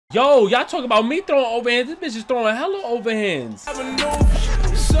Yo, y'all talk about me throwing overhands. This bitch is throwing hella overhands.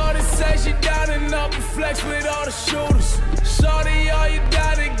 Shorty say she down and up and flex with all the shooters. Shorty, all you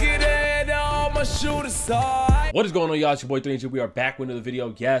gotta get ahead of all my shooters. What is going on, y'all? It's your boy 3 We are back with another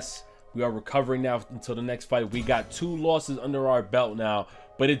video. Yes, we are recovering now until the next fight. We got 2 losses under our belt now,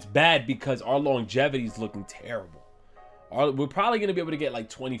 but it's bad because our longevity is looking terrible. We're probably going to be able to get like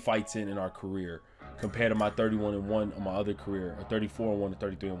 20 fights in our career compared to my 31-1 on my other career, or 34-1 and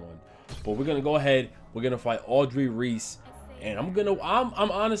 33-1. But we're going to go ahead. We're going to fight Audrey Reese. And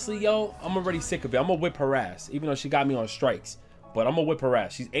I'm honestly, yo, I'm already sick of it. I'm gonna whip her ass, even though she got me on strikes. But I'm gonna whip her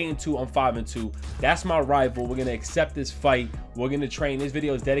ass. She's 8-2, I'm 5-2. That's my rival. We're gonna accept this fight. We're gonna train. This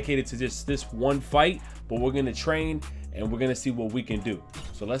video is dedicated to just this one fight, but we're gonna train and we're gonna see what we can do.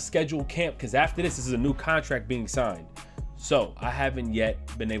 So let's schedule camp, because after this is a new contract being signed. So I haven't yet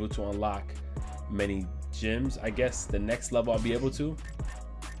been able to unlock many gyms. I guess the next level I'll be able to.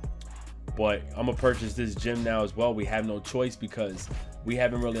 But I'm gonna purchase this gym now as well. We have no choice because we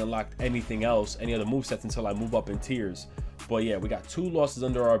haven't really unlocked anything else, any other movesets, until I move up in tiers. But yeah, we got 2 losses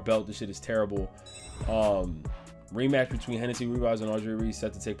under our belt. This shit is terrible. Rematch between Hennessy Revives and Audrey Reese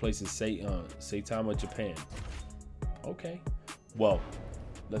set to take place in Saitama, Japan. Okay, well,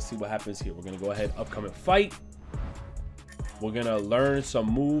 let's see what happens here. We're gonna go ahead, upcoming fight. We're gonna learn some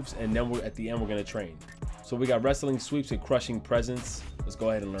moves, and then at the end we're gonna train. So we got wrestling sweeps and crushing presence. Let's go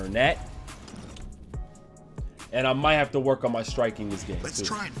ahead and learn that. And I might have to work on my striking this game. Let's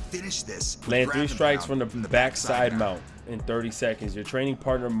try and finish this. Land 3 strikes from the backside mount in 30 seconds. Your training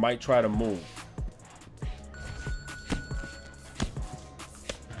partner might try to move.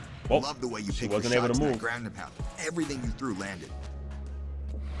 Oh, love the way you picked wasn't able to move. Ground and pound. Everything you threw landed.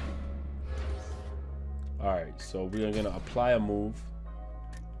 All right, so we are gonna apply a move.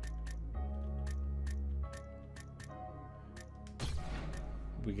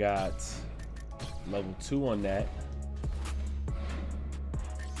 We got level 2 on that,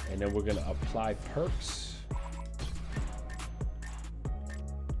 and then we're gonna apply perks.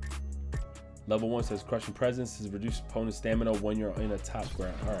 Level 1 says crushing presence is reduce opponent stamina when you're in a top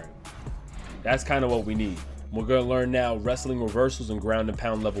ground. All right, that's kind of what we need. We're gonna learn now wrestling reversals and ground and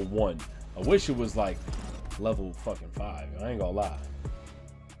pound level 1. I wish it was like level fucking 5. I ain't gonna lie.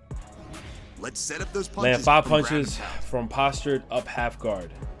 Let's set up those punches. Land 5 punches from postured up half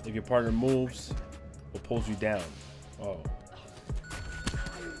guard. If your partner moves or pulls you down. Oh.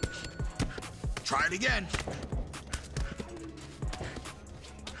 Try it again.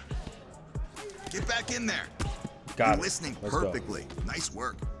 Get back in there. Got it. Listening Let's perfectly. go. Nice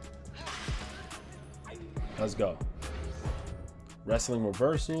work. Let's go. Wrestling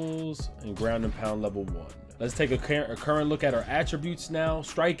reversals and ground and pound level 1. Let's take a current look at our attributes now.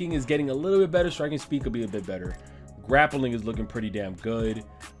 Striking is getting a little bit better. Striking speed could be a bit better. Grappling is looking pretty damn good.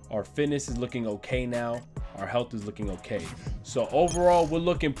 Our fitness is looking okay now. Our health is looking okay. So overall, we're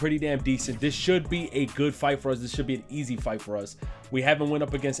looking pretty damn decent. This should be a good fight for us. This should be an easy fight for us. We haven't went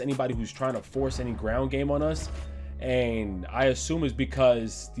up against anybody who's trying to force any ground game on us. And I assume it's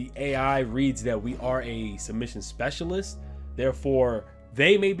because the AI reads that we are a submission specialist. Therefore,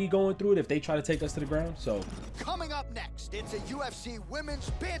 they may be going through it if they try to take us to the ground. So coming up next, it's a UFC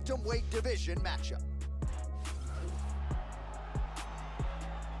Women's Bantamweight Division matchup.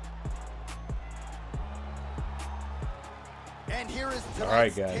 And here is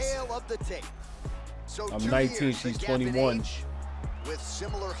tonight's tale of the tape. So I'm 19, she's 21. With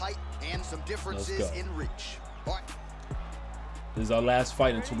similar height and some differences in reach. All right. This is our last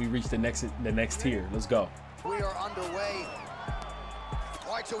fight until we reach the next tier. Let's go. We are underway.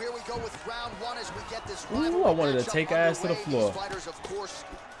 All right, so here we go with round 1 as we get this. Ooh, I wanted to take ass to the floor. These fighters, of course,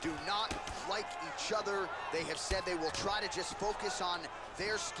 do not like each other. They have said they will try to just focus on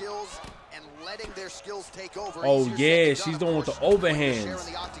their skills and letting their skills take over. Oh yeah, she's doing with the overhands. Sharing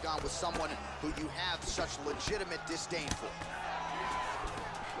the octagon with someone who you have such legitimate disdain for.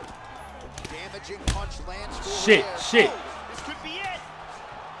 Damaging punch lands for shit. Oh, this could be it.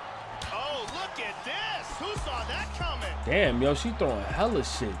 Oh, look at this. Who saw that coming? Damn, yo, she throwing hella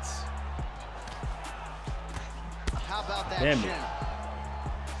shits. How about that Damn chin? It.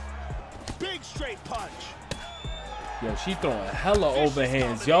 Big straight punch. Yo, she throwing hella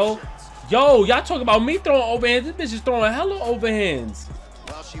overhands, yo. Yo, y'all talk about me throwing overhands. This bitch is throwing hella overhands.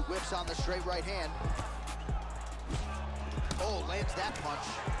 Well, she whips on the straight right hand. Oh, lands that punch.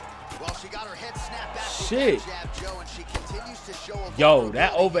 Well, she got her head snapped back. Shit. Jab, Joe, and she continues to show a yo,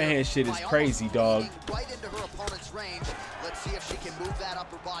 that overhand shit is crazy, dog. Right into her opponent's range. Let's see if she can move that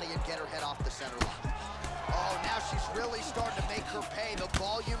upper body and get her head off the center line. Oh, now she's really starting to make her pay. The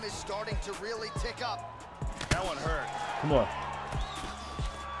volume is starting to really tick up. That one hurt. Come on.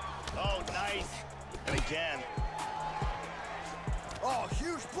 Nice. And again. Oh,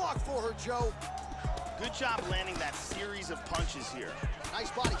 huge block for her, Joe. Good job landing that series of punches here.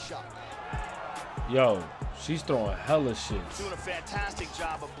 Nice body shot. Yo, she's throwing hella shit. Doing a fantastic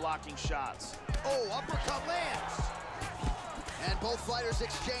job of blocking shots. Oh, uppercut lands. And both fighters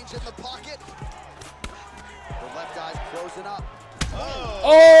exchange in the pocket. The left eye's closing up.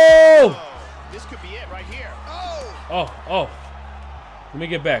 Oh! This could be it right here. Oh. Let me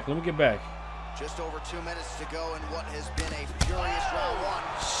get back. Just over 2 minutes to go in what has been a furious round one.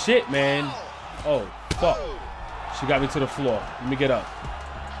 Shit, man. Oh, fuck. She got me to the floor. Let me get up.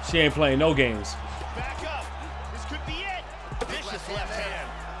 She ain't playing no games. Back up. This could be it. Vicious left hand.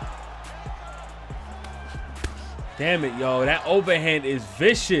 Damn it, yo. That overhand is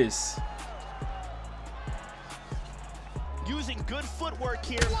vicious. Using good footwork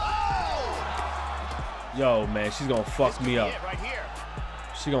here. Yo, man, she's gonna fuck me up. Right here.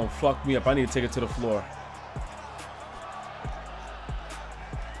 She gonna fuck me up. I need to take her to the floor.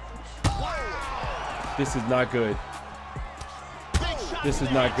 This is not good. This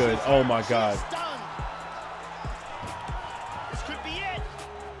is not good. Oh my God. This could be it.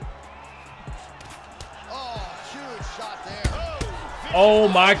 Oh, huge shot there. Oh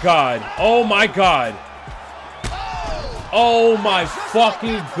my God. Oh my God. Oh my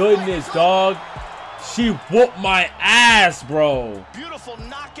fucking goodness, dog. She whooped my ass, bro. Beautiful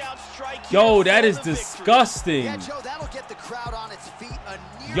knockout strike. Yo, that is disgusting. Yeah, Joe, that'll get the crowd on its feet.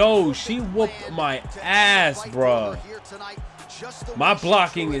 Yo, she whooped my ass, bro. My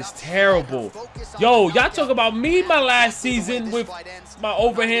blocking is terrible. Yo, y'all talk about me my last season with my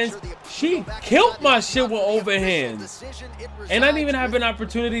overhands. She killed my shit with overhands. And I didn't even have an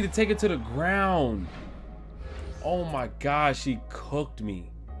opportunity to take it to the ground. Oh my God, she cooked me.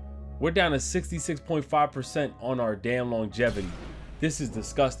 We're down to 66.5% on our damn longevity. This is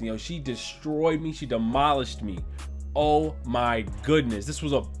disgusting, yo. She destroyed me. She demolished me. Oh my goodness. This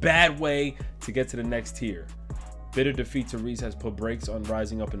was a bad way to get to the next tier. Bitter defeat to Reese has put brakes on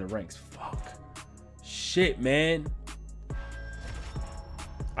rising up in the ranks. Fuck. Shit, man.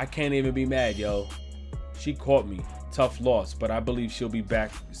 I can't even be mad, yo. She caught me. Tough loss, but I believe she'll be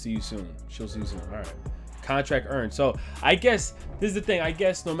back. See you soon. She'll see you soon. All right. Contract earned. So I guess this is the thing. I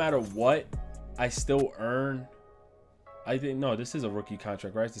guess no matter what, I still earn. I think no, this is a rookie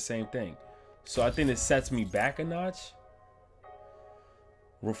contract, right? It's the same thing. So I think it sets me back a notch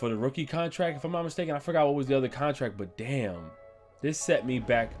for the rookie contract, if I'm not mistaken. I forgot what was the other contract, but damn, this set me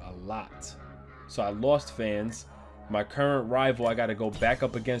back a lot. So I lost fans. My current rival, I got to go back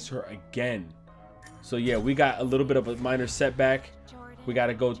up against her again. So yeah, we got a little bit of a minor setback. We got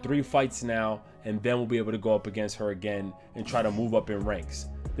to go 3 fights now, and then we'll be able to go up against her again and try to move up in ranks.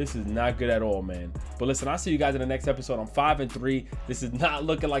 This is not good at all, man. But listen, I'll see you guys in the next episode. I'm 5-3. This is not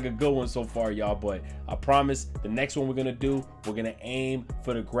looking like a good one so far, y'all. But I promise the next one we're going to do, we're going to aim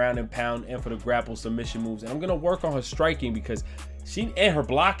for the ground and pound and for the grapple submission moves. And I'm going to work on her striking because her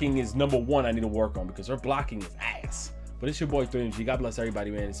blocking is #1 I need to work on because her blocking is ass. But it's your boy 3MG. God bless everybody,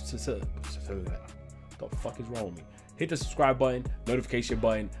 man. The fuck is wrong with me? Hit the subscribe button, notification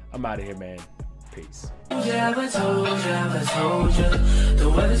button. I'm out of here, man. Peace. Yeah, I told you, the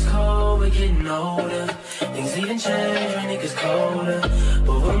weather's cold, we're getting older. Things even change when it gets colder.